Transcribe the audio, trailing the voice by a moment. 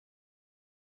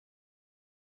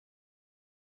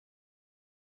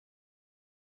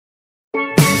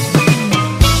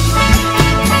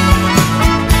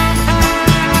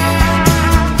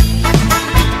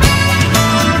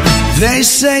They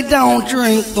say don't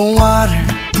drink the water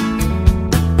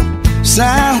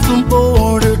south of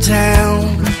border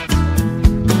towns.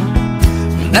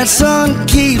 That sun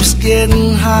keeps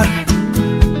getting hotter,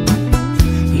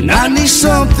 and I need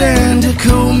something to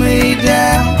cool me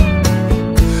down.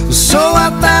 So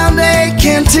I found a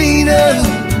cantina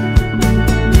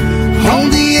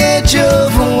on the edge of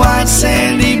a white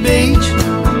sandy beach.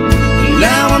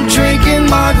 Now I'm drinking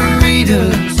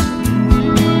margaritas,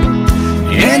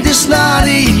 and it's not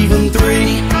even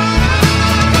 3.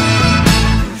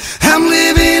 I'm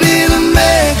living in a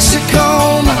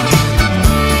Mexicoma,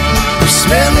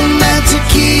 smelling that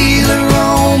tequila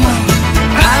aroma.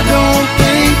 I don't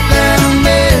think that I'm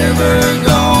ever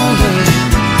gonna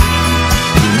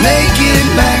make it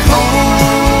back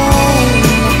home.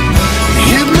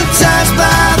 Hypnotized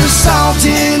by the salt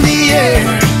in the air,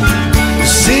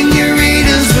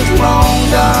 senoritas with long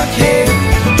dark hair.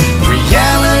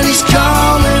 Reality's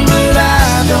calling, but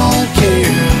I don't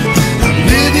care. I'm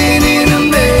living in a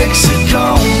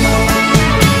Mexicoma.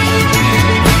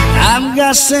 I've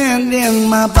got sand in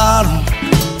my bottle,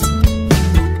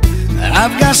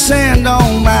 I've got sand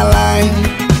on my line,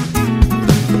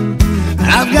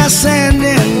 I've got sand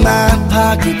in my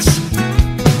pockets,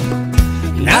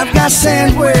 and I've got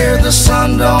sand where the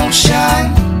sun don't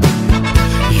shine.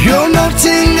 You're no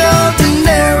tingo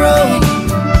dinero,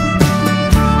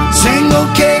 tango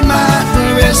que más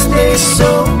rest they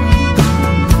so.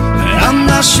 I'm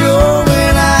not sure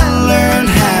when I learned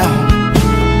how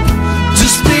to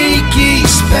speak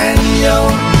Espanol.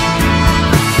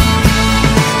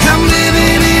 I'm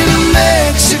living in a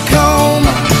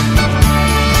Mexicoma,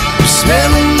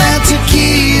 smelling that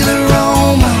tequila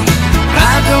aroma.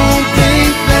 I don't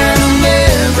think that I'm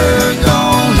ever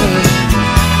gonna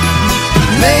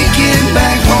make it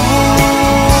back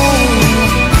home.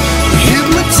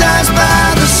 Hypnotized by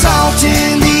the salt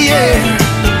in the air,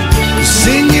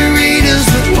 senoritas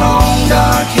with long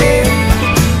dark hair.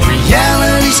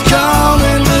 Reality's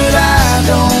calling, but I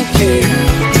don't care.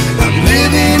 I'm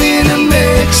living in a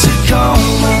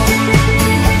Mexicoma.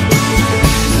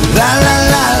 La la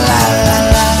la la la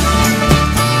la,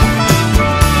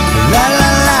 la la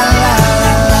la la la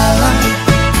la la,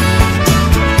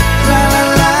 la la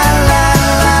la la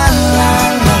la la,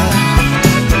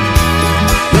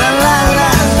 la la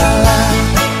la la la.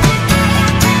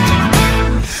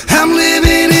 I'm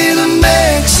living in a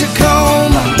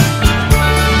Mexicoma,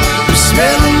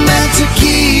 smelling that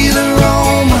tequila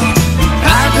aroma.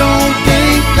 I don't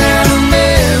think that I'm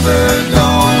ever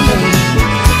gonna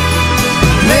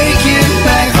make it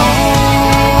back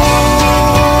home.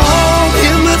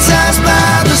 Hypnotized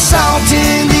by the salt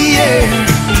in the air,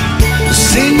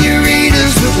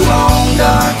 senoritas with long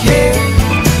dark hair.